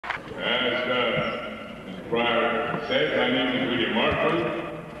As Mr. Pryor said, my name is William Marshall,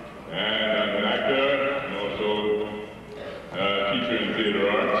 and I'm an actor and also a teacher in theater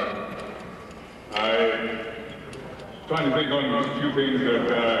arts. I'm trying to think on a few things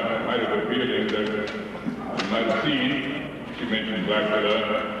that might have appeared in that you might have seen. She mentioned Blacula,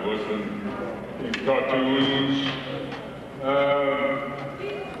 of course, and cartoons.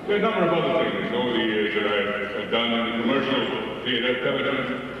 There are a number of other things over the years that I've done in the commercial theater, television,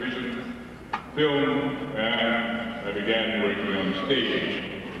 vision, film, and I began working on stage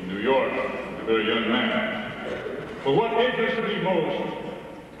in New York as a very young man. But what interests me most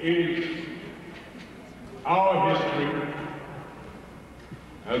is our history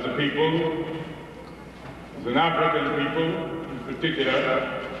as a people, as an African people in particular,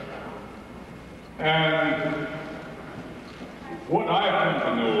 and what I've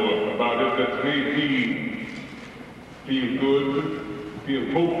come to know about it that made me feel good, feel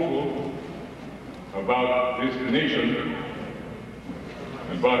hopeful about this nation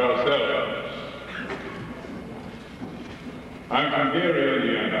and about ourselves. I'm from Gary,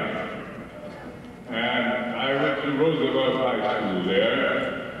 Indiana, and I went to Roosevelt High School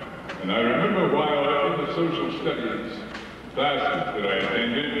there, and I remember while in the social studies classes that I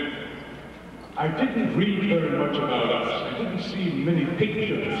attended, I didn't read very much about us. I didn't see many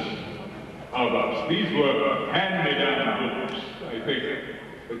pictures of us. These were hand-me-down books, I think,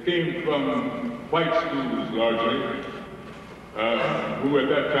 that came from white schools largely, who at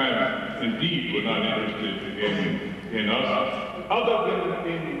that time indeed were not interested in us, other than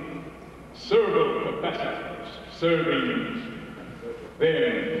in servile capacities, serving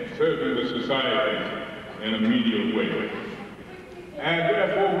the society in a menial way. And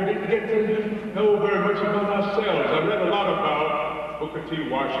therefore, we didn't get to know very much about ourselves. I read a lot about Booker T.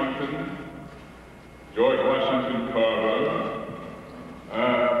 Washington, George Washington Carver,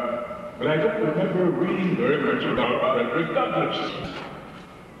 but I don't remember reading very much about Frederick Douglass.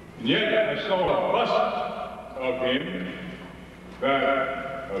 And yet, I saw a bust of him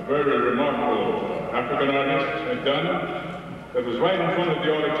that a very remarkable African artist had done that was right in front of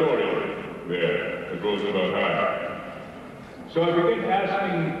the auditorium there at Roosevelt High. So I began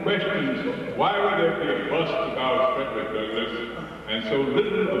asking questions. Why would there be a bust about Frederick Douglass and so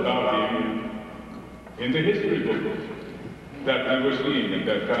little about him in the history books that we were seeing at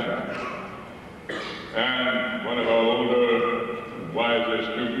that time? And one of our older, wiser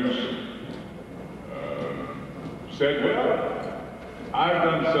students said, well, I've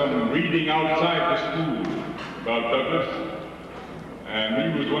done some reading outside the school about Douglass, and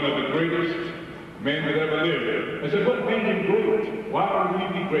he was one of the greatest men that ever lived. I said, what made him great? Why would he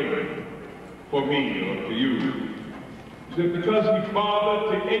be great for me or for you? He said, because he bothered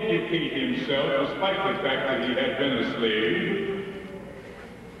to educate himself, despite the fact that he had been a slave.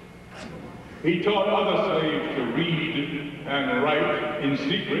 He taught other slaves to read and write in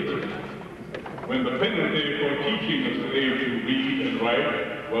secret, when the penalty for teaching a slave to read and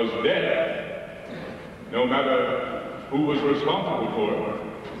write was death, no matter who was responsible for it.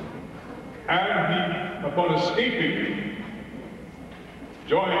 And he, upon escaping,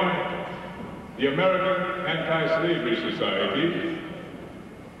 joined the American Anti-Slavery Society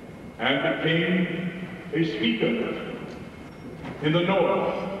and became a speaker in the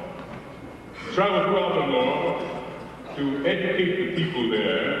North. Traveled throughout the North to educate the people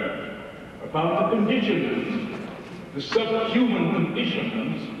there about the conditions, the subhuman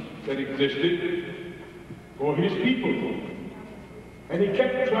conditions that existed for his people. And he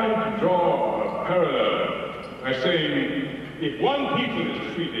kept trying to draw a parallel by saying, if one people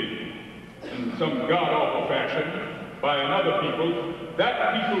is treated in some god-awful fashion by another people, that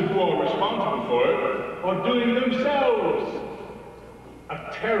people who are responsible for it are doing themselves a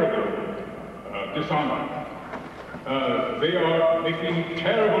terrible dishonor. They are making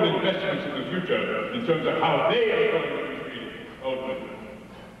terrible investments in the future in terms of how they are going to be treated ultimately.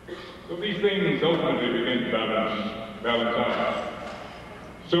 So these things ultimately begin to balance out.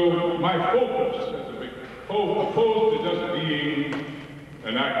 So my focus as a victim, opposed to just being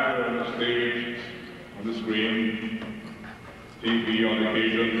an actor on the stage, on the screen, TV on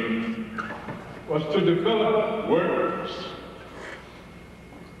occasion, was to develop works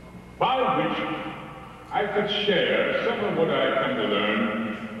by which I could share some of what I had come to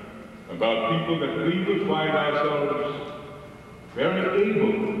learn about people that we would find ourselves very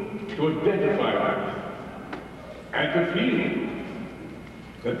able to identify with and to feel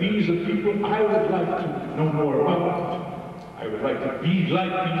that these are people I would like to know more about. I would like to be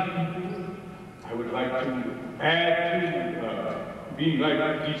like these people. I would like to add to being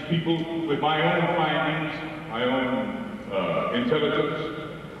like these people with my own findings, my own intelligence.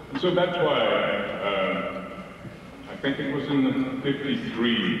 So that's why I think it was in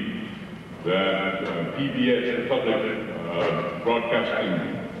 '53 that PBS, the public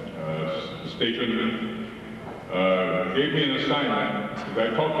broadcasting station, gave me an assignment, because I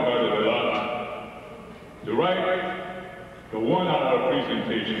talked about it a lot, to write a one-hour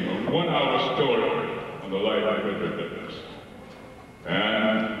presentation, a one-hour story on the life of Frederick Douglass.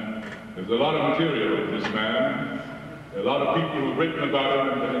 And there's a lot of material of this man. A lot of people who've written about him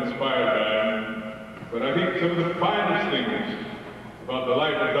and been inspired by him. But I think some of the finest things about the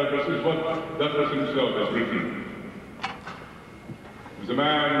life of Douglass is what Douglass himself has written. He was a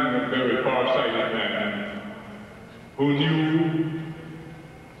man, a very far-sighted man, who knew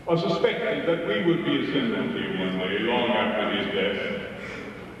or suspected that we would be ascendant to one day, long after his death.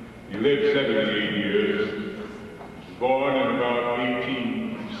 He lived 78 years, born in about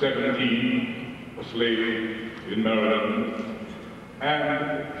 1817, a slave in Maryland,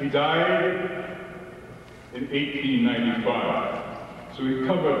 and he died in 1895. So he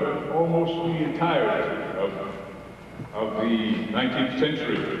covered almost the entirety of the 19th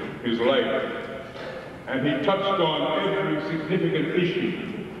century, his life. And he touched on every significant issue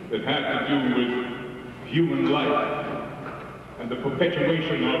that had to do with human life and the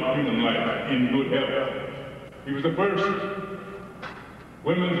perpetuation of human life in good health. He was the first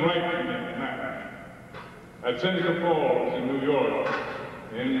women's rights man at Seneca Falls in New York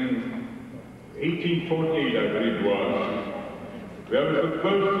in 1848, I believe it was. There was the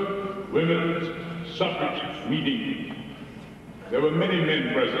first women's suffrage meeting. There were many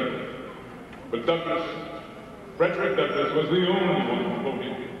men present, but Frederick Douglass was the only one who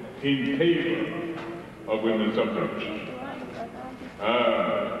voted in favor of women's suffrage.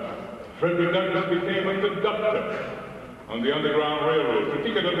 Frederick Douglass became a conductor on the Underground Railroad,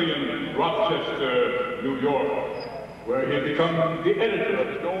 particularly in Rochester, New York, where he had become the editor of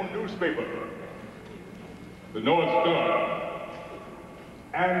his own newspaper, the North Star.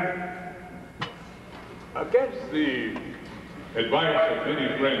 And against the advice of many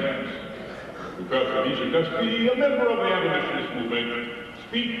friends who felt that he should just be a member of the abolitionist movement,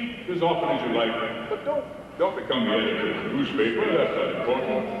 speak as often as you like, but don't become the editor of the newspaper. That's not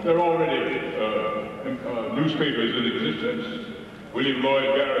important. There are already newspapers in existence. William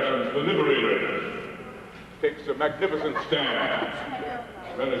Lloyd Garrison's The Liberator takes a magnificent stand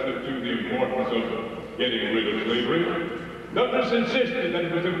relative to the importance of getting rid of slavery. Douglass insisted that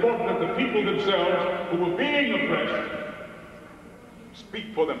it was important that the people themselves, who were being oppressed,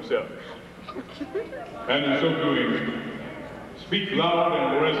 speak for themselves. And in so doing, speak loud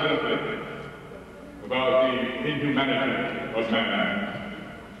and resonantly about the inhumanity of man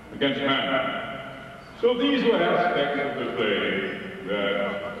against man. So these were aspects of the play that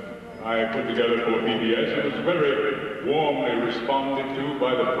I put together for PBS. It was very warmly responded to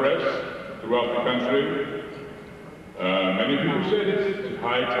by the press throughout the country. Many people said it's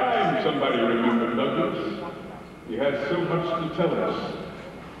high time somebody remembered Douglass. He has so much to tell us.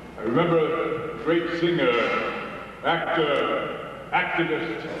 I remember a great singer, actor,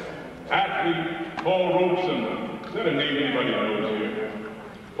 activist, athlete, Paul Robeson. Is that a name anybody knows here?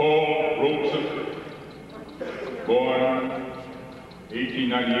 Paul Robeson, born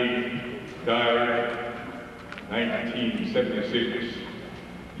 1898, died 1976,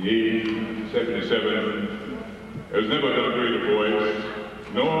 the age of 77. There's never been a greater voice,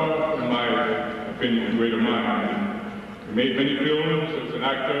 nor, in my opinion, a greater mind. He made many films as an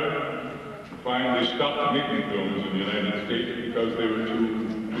actor. Finally stopped making films in the United States because they were too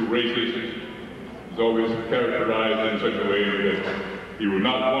racist. He was always characterized in such a way that he would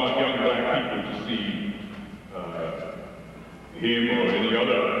not want young black people to see him or any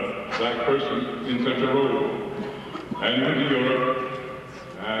other black person in such a role. And he went to Europe,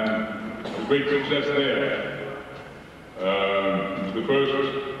 and a great success there. He was the first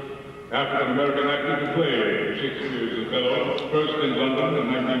African-American actor to play Shakespeare's Othello, first in London in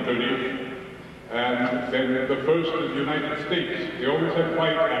 1930, and then the first in the United States. They always had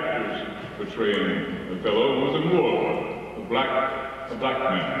white actors portraying Othello. It was a Moor, a black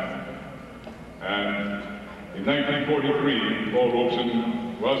man. And in 1943, Paul Robeson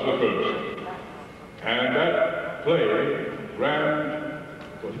was the first. And that play ran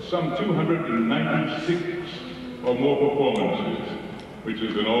for some 296 or more performances, which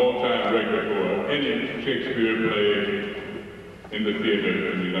is an all-time record for any Shakespeare play in the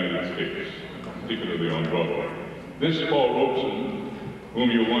theater in the United States, particularly on Broadway. This Paul Robeson, whom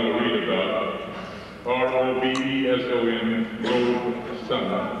you'll want to read about, R-O-B-E-S-O-N, Robeson,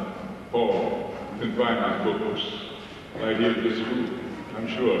 Paul, you can find his books right here at this school, I'm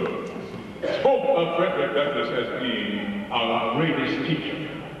sure. Spoke of Frederick Douglass as being our greatest teacher.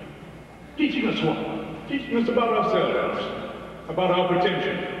 Teaching us what? Teaching us about ourselves, about our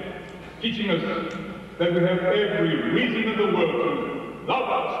potential. Teaching us that we have every reason in the world to love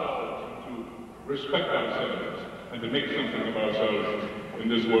ourselves, to respect ourselves, and to make something of ourselves in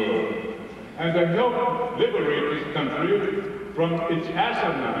this world. And to help liberate this country from its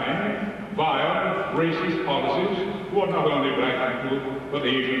asinine, vile, racist policies toward not only black people, but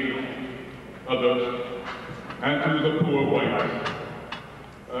Asian, others, and to the poor whites.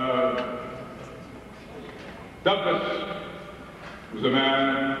 Douglas was a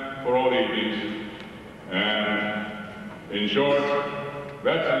man for all ages, and in short,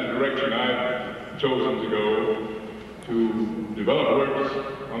 that's the direction I've chosen to go, to develop works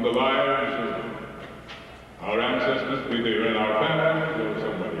on the lives of our ancestors, be they in our family or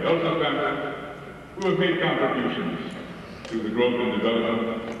somebody else's family, who have made contributions to the growth and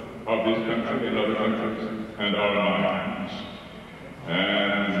development of this country and other countries and our minds.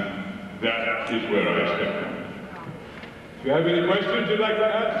 And that is where I stand. If you have any questions you'd like to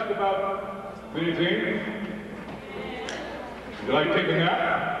ask about anything, would you like to take a nap?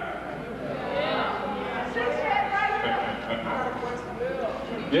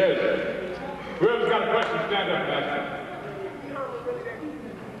 Yes. Whoever's got a question, stand up and ask it.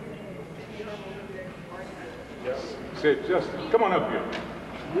 Yes. Say, just come on up here.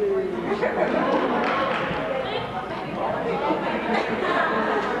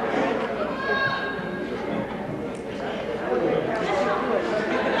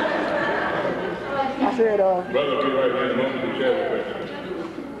 I said, Brother, be right here in a moment to share the question.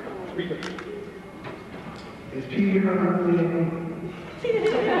 Speak up. Is P.D. Herman? P.D.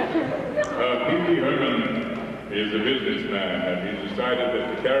 Herman is a businessman, and he decided that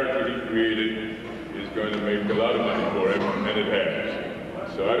the character he created is going to make a lot of money for him, and it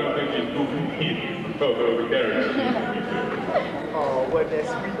has. So I don't think he's goofy either, although the character seems to be serious. Oh, what that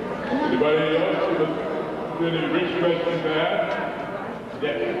sweet. Anybody else with any rich questions to ask?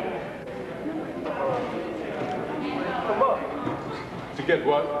 Yes. Come up. To get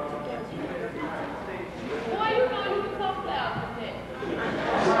what? Why you know you come out today?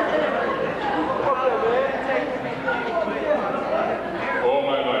 All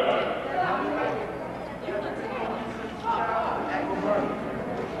my life.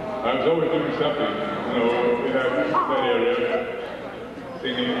 I was always doing something, you know, in that area,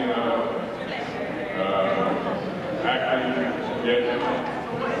 singing, acting, yes.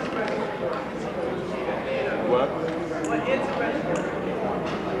 What?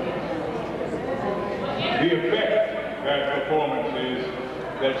 The effect that performances,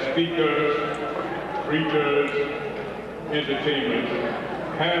 that speakers, preachers, entertainers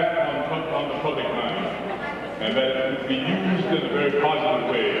have on the public mind, and that it would be used in a very positive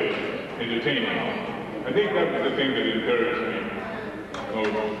way, entertaining. I think that was the thing that encouraged me. Oh,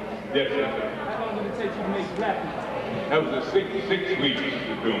 yes, sir. How long did it take you to make Blacula? That was a six weeks to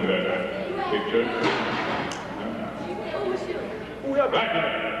film that picture.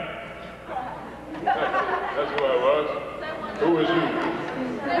 Blacula. That's who I was. Who was you?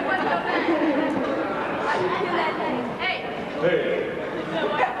 Hey. Hey.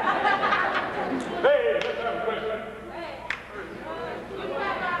 Hey, let's have a question.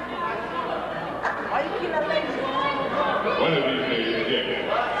 Why you keep that lady? One of these days, yes.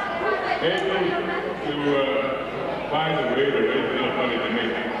 Maybe to find a way to raise a little money to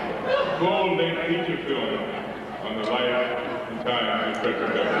make full-length feature film on the life and times of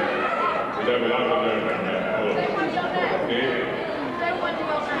President Douglas. But I have a lot to learn from that. Okay?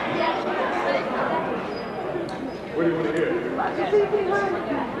 What do you want to hear?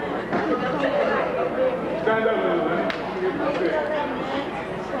 Stand up a little bit.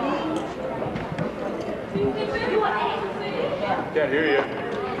 Can't hear you.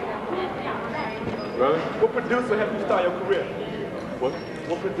 Brother? What producer helped you start your career? What?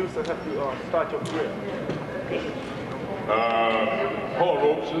 What producer helped you start your career? Paul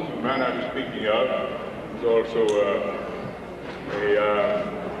Robeson, the man I was speaking of, is also a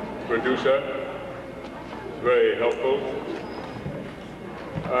producer. He's very helpful.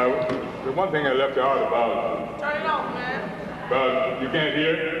 The one thing I left out about... Turn it off, man. You can't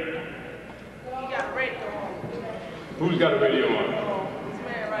hear? You got a radio on. Who's got a radio on? This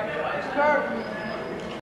man right here. It's curvy.